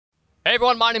Hey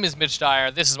everyone, my name is Mitch Dyer.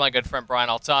 This is my good friend Brian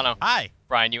Altano. Hi.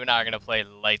 Brian, you and I are going to play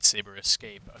Lightsaber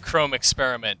Escape, a Chrome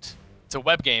experiment. It's a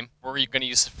web game where you're going to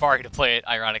use Safari to play it,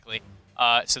 ironically.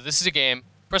 So this is a game.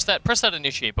 Press that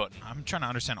initiate button. I'm trying to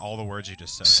understand all the words you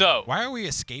just said. So why are we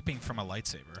escaping from a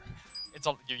lightsaber?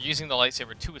 You're using the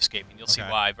lightsaber to escape, and you'll see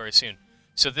why very soon.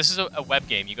 So this is a web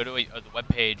game. You go to the web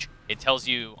page. It tells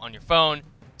you on your phone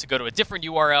to go to a different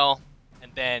URL,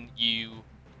 and then you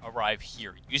arrive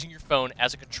here using your phone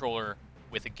as a controller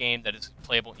with a game that is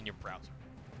playable in your browser.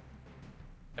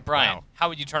 And Brian, how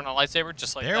would you turn on a lightsaber?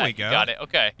 Just like that. There we go. You got it.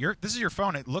 Okay. This is your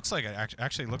phone. It looks like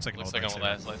actually looks like an old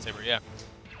lightsaber. An old lightsaber,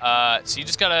 yeah. So you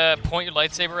just gotta point your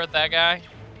lightsaber at that guy.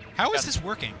 How is this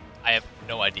working? I have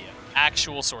no idea.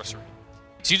 Actual sorcery.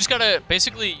 So you just gotta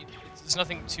basically. There's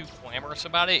nothing too glamorous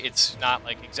about it. It's not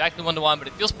like exactly one-to-one, but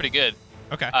it feels pretty good.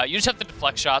 Okay. You just have to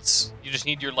deflect shots. You just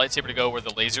need your lightsaber to go where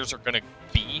the lasers are going to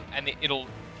be, and it'll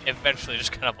eventually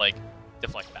just kind of like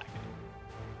deflect back.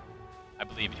 I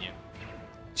believe in you.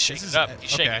 Shake it up.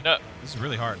 He's shaking it up. This is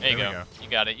really hard. There you go. You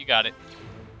got it. You got it.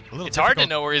 It's hard to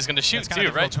know where he's going to shoot it's kind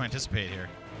of too, right? difficult to anticipate here.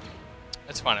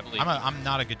 That's fine. I believe. I'm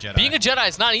not a good Jedi. Being a Jedi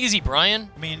is not easy, Brian.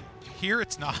 I mean, here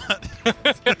it's not.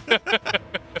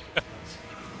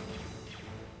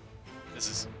 This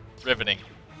is riveting.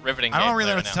 Riveting. I don't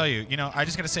really know what to tell you. You know, I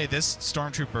just gotta say this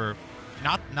stormtrooper,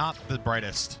 not the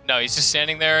brightest. No, he's just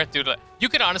standing there, dude. You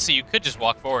could honestly, you could just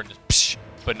walk forward and just, psh,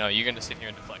 but no, you're gonna sit here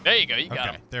and deflect. There you go. You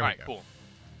got him. There we go. Cool.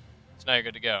 So now you're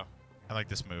good to go. I like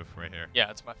this move right here.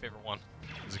 Yeah, it's my favorite one.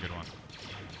 This is a good one.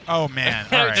 Oh man!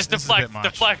 All right, just this deflect, is a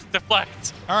bit much.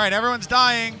 deflect. All right, everyone's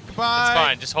dying. Goodbye. It's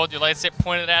fine. Just hold your lightsaber,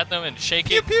 point it at them, and shake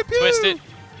pew, it, pew, pew. twist it.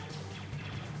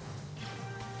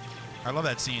 I love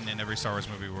that scene in every Star Wars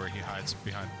movie where he hides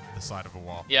behind the side of a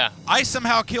wall. Yeah. I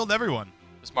somehow killed everyone.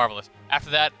 It's marvelous.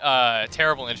 After that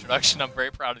terrible introduction, I'm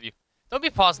very proud of you. Don't be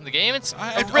pausing the game. It's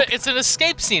it's an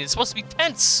escape scene. It's supposed to be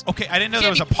tense. Okay, I didn't know there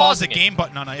was a pause the game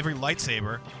button on every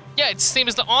lightsaber. Yeah, it's the same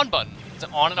as the on button. It's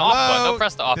an on and off button. Don't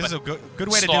press the off button. This is a good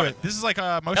way to do it. This is like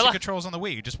motion controls on the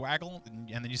Wii. You just waggle,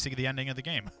 and then you see the ending of the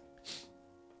game.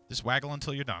 Just waggle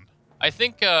until you're done. I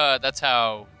think that's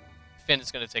how Finn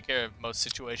is going to take care of most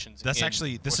situations.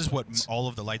 This is what all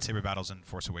of the lightsaber battles in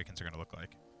Force Awakens are going to look like.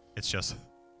 It's just...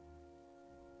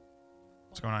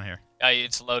 What's going on here?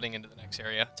 It's loading into the next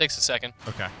area. It takes a second.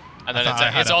 Okay. And then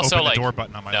it's also open like the door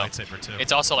button on my lightsaber too.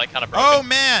 It's also like kind of broken. Oh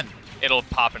man! It'll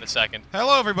pop in a second.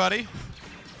 Hello everybody.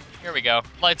 Here we go.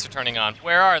 Lights are turning on.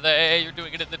 Where are they? You're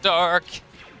doing it in the dark.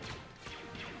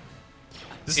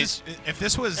 If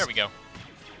this was... There we go.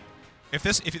 If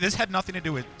this had nothing to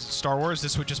do with Star Wars,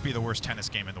 this would just be the worst tennis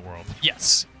game in the world.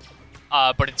 Yes.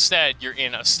 But instead, you're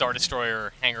in a Star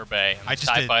Destroyer hangar bay, and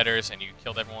TIE fighters, and you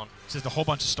killed everyone. It's just a whole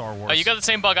bunch of Star Wars. Oh, you got the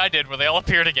same bug I did, where they all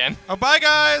appeared again. Oh, bye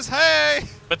guys! Hey!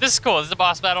 But this is cool. This is a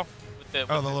boss battle. With the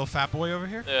little fat boy over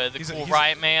here? The cool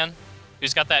Riot Man,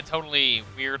 who's got that totally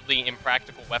weirdly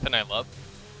impractical weapon I love.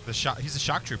 He's a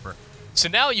shock trooper. So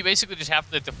now you basically just have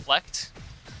to deflect.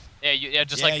 Yeah,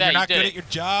 just like that. You're not good at your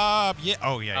job. Yeah.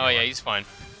 Oh yeah. Oh yeah, he's fine.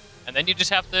 And then you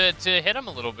just have to hit him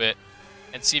a little bit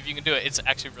and see if you can do it. It's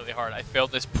actually really hard. I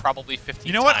failed this probably 15 times.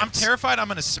 You know what? I'm terrified I'm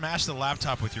going to smash the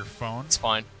laptop with your phone. It's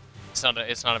fine. It's not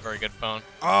a very good phone.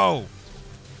 Oh.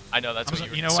 I know that's what you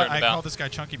were You know what? I about. called this guy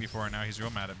Chunky before, and now he's real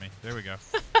mad at me. There we go.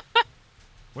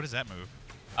 What is that move?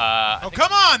 Oh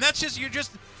come on! That's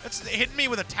hitting me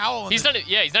with a towel. He's not.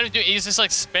 Yeah, he's not even doing. He's just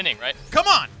like spinning, right? Come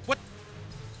on! What?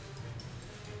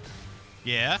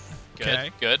 Yeah. Good.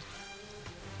 Okay. Good.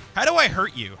 How do I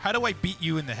hurt you? How do I beat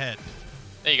you in the head?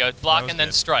 There you go. Block and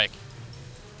then strike.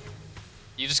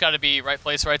 You just got to be right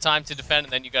place, right time to defend,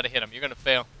 and then you got to hit him. You're gonna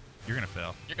fail. You're gonna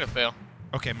fail. You're gonna fail.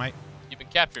 Okay, You've been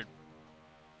captured.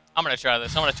 I'm gonna try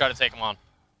this. I'm gonna try to take him on.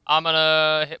 I'm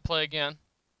gonna hit play again.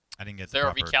 I didn't get. Is there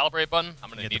a recalibrate button?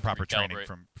 I'm gonna need the proper training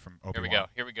from Obi-Wan. Here we go.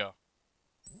 Here we go.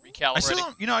 Recalibrate. I still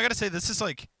don't. You know, I gotta say this is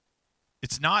like,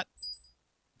 it's not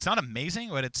amazing,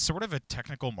 but it's sort of a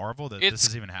technical marvel that this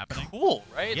is even happening. Cool,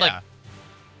 right? Yeah.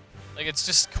 Like it's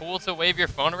just cool to wave your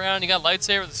phone around. You got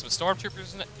lightsaber. There's some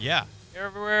stormtroopers in it. Yeah. They're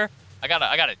everywhere. I got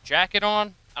a jacket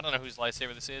on. I don't know whose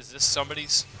lightsaber this is. Is this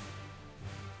somebody's?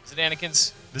 Is it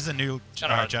Anakin's? This is a new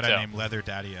Jedi named Leather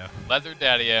Daddy-O. Leather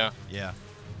Daddy-O. Yeah.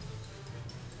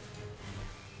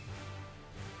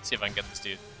 Let's see if I can get this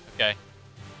dude. Okay.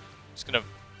 Just gonna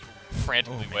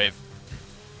frantically wave.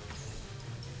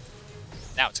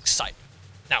 Now it's exciting.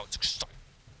 Now it's exciting.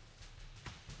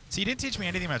 See, you didn't teach me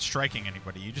anything about striking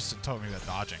anybody. You just told me about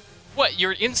dodging. What?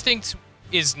 Your instinct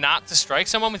is not to strike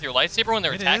someone with your lightsaber when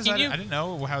they're attacking you? I didn't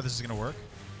know how this is going to work.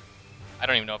 I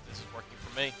don't even know if this is working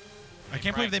for me. I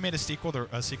can't believe they made a sequel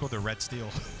to Red Steel.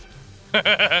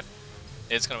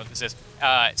 It's kind of what this is.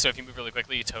 So if you move really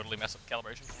quickly, you totally mess up the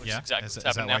calibration, which is exactly what's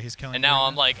happening now. Why he's killing and you now right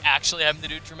I'm like actually having to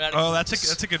do dramatic. Oh,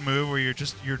 that's a good move where your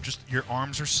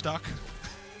arms are stuck.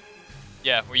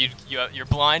 Yeah, where you're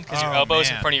blind because your elbow's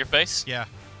in front of your face. Yeah.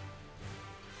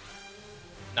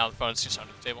 Now the phone's just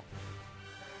under the table.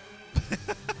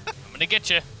 I'm gonna get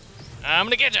you. I'm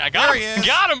gonna get you. I got him. He is.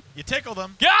 Got him. You tickled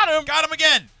him. Got him. Got him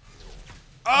again.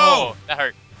 Oh, that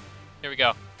hurt. Here we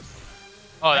go.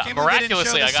 Oh,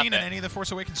 miraculously, I got scene that. in any of the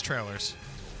Force Awakens trailers.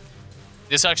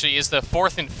 This actually is the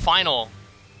 4th and final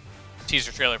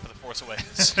teaser trailer for The Force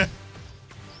Awakens.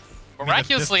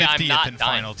 Miraculously, I'm not dying.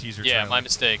 Final teaser trailer. My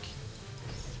mistake.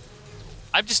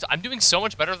 I'm doing so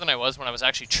much better than I was when I was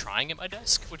actually trying at my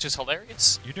desk, which is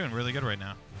hilarious. You're doing really good right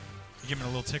now. You're giving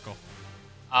him a little tickle.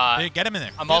 Hey, get him in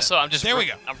there. There we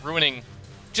go. I'm ruining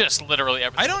just literally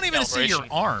everything. I don't even see your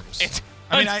arms.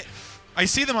 I mean, I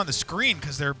see them on the screen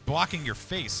because they're blocking your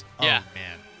face. Yeah. Oh,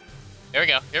 man. Here we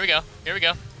go. Here we go. Here we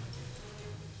go.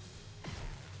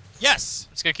 Yes.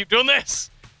 I'm just going to keep doing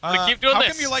this. I'm going to keep doing this.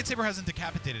 How come your lightsaber hasn't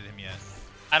decapitated him yet?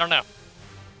 I don't know.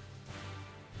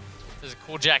 There's a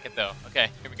cool jacket, though. Okay,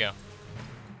 here we go.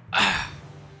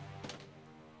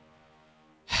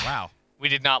 Wow. We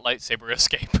did not lightsaber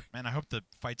escape. Man, I hope the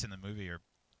fights in the movie are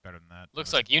better than that.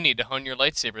 Looks like you need to hone your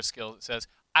lightsaber skills. It says,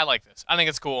 I like this. I think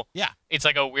it's cool. Yeah. It's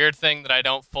like a weird thing that I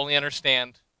don't fully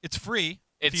understand. It's free.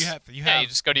 You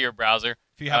just go to your browser.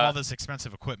 If you have all this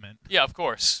expensive equipment. Yeah, of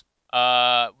course.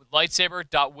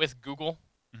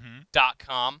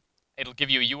 Lightsaber.withgoogle.com. It'll give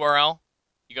you a URL.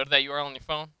 You go to that URL on your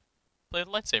phone, play the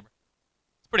lightsaber.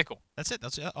 It's pretty cool. That's it.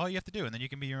 That's all you have to do, and then you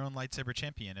can be your own lightsaber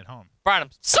champion at home. Brian,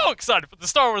 I'm so excited for the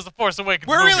Star Wars The Force Awakens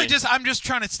movie. really I'm just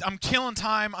trying to, I'm killing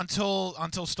time until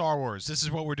Star Wars. This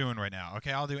is what we're doing right now,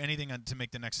 okay? I'll do anything to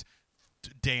make the next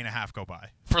day and a half go by.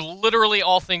 For literally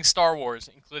all things Star Wars,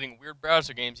 including weird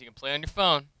browser games you can play on your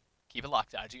phone, keep it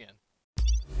locked to IGN.